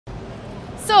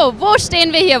So, wo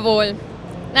stehen wir hier wohl?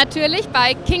 Natürlich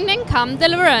bei Kingdom Come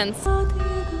Deliverance.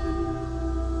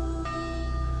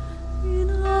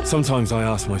 Sometimes I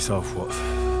ask myself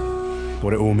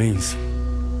what it all means.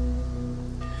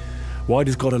 Why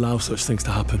does God allow such things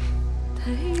to happen?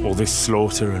 All this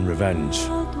slaughter and revenge,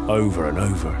 over and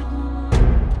over.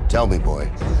 Tell me, boy,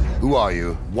 who are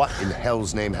you? What in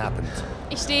hell's name happened?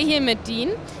 Ich stehe hier mit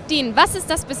Dane. Dane, was ist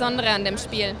das Besondere an dem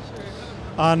Spiel?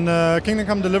 An Kingdom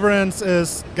Come Deliverance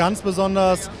ist ganz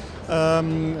besonders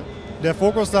der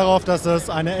Fokus darauf, dass es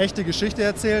eine echte Geschichte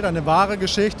erzählt, eine wahre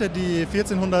Geschichte, die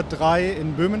 1403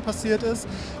 in Böhmen passiert ist.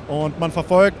 Und man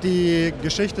verfolgt die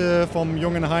Geschichte vom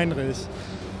jungen Heinrich.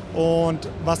 Und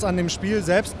was an dem Spiel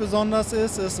selbst besonders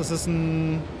ist, es ist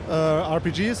ein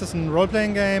RPG, es ist ein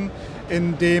Role-Playing-Game,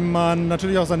 in dem man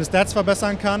natürlich auch seine Stats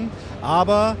verbessern kann,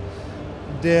 aber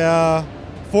der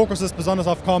Fokus ist besonders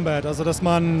auf Combat, also dass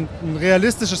man ein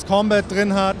realistisches Combat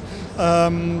drin hat,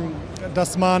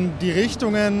 dass man die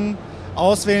Richtungen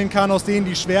auswählen kann, aus denen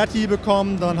die Schwerthiebe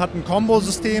kommen. Dann hat ein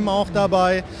Kombo-System auch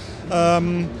dabei.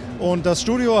 Und das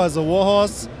Studio, also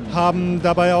Warhorse, haben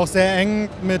dabei auch sehr eng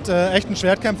mit echten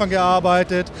Schwertkämpfern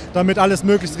gearbeitet, damit alles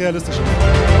möglichst realistisch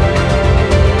ist.